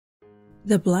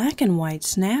The black and white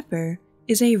snapper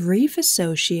is a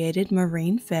reef-associated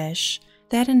marine fish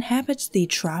that inhabits the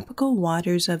tropical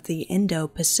waters of the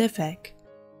Indo-Pacific.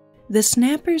 The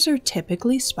snappers are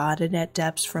typically spotted at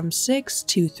depths from 6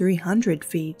 to 300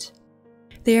 feet.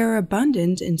 They are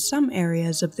abundant in some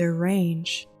areas of their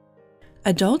range.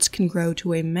 Adults can grow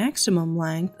to a maximum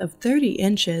length of 30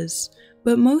 inches,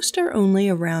 but most are only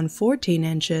around 14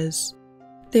 inches.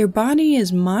 Their body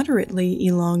is moderately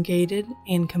elongated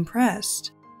and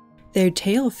compressed. Their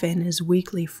tail fin is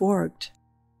weakly forked.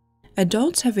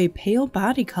 Adults have a pale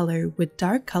body color with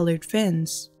dark-colored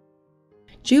fins.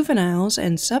 Juveniles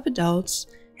and subadults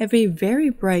have a very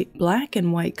bright black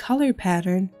and white color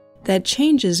pattern that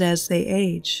changes as they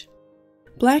age.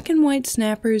 Black and white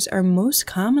snappers are most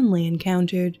commonly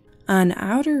encountered on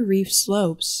outer reef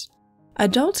slopes.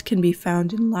 Adults can be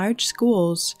found in large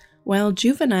schools, while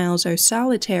juveniles are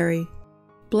solitary.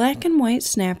 Black and white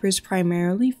snappers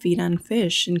primarily feed on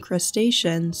fish and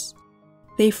crustaceans.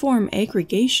 They form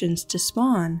aggregations to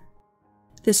spawn.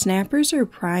 The snappers are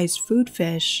prized food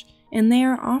fish, and they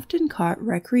are often caught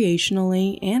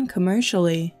recreationally and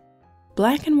commercially.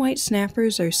 Black and white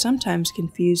snappers are sometimes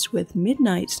confused with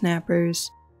midnight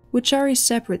snappers, which are a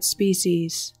separate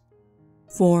species.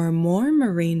 For more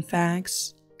marine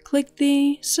facts, click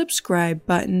the subscribe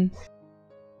button.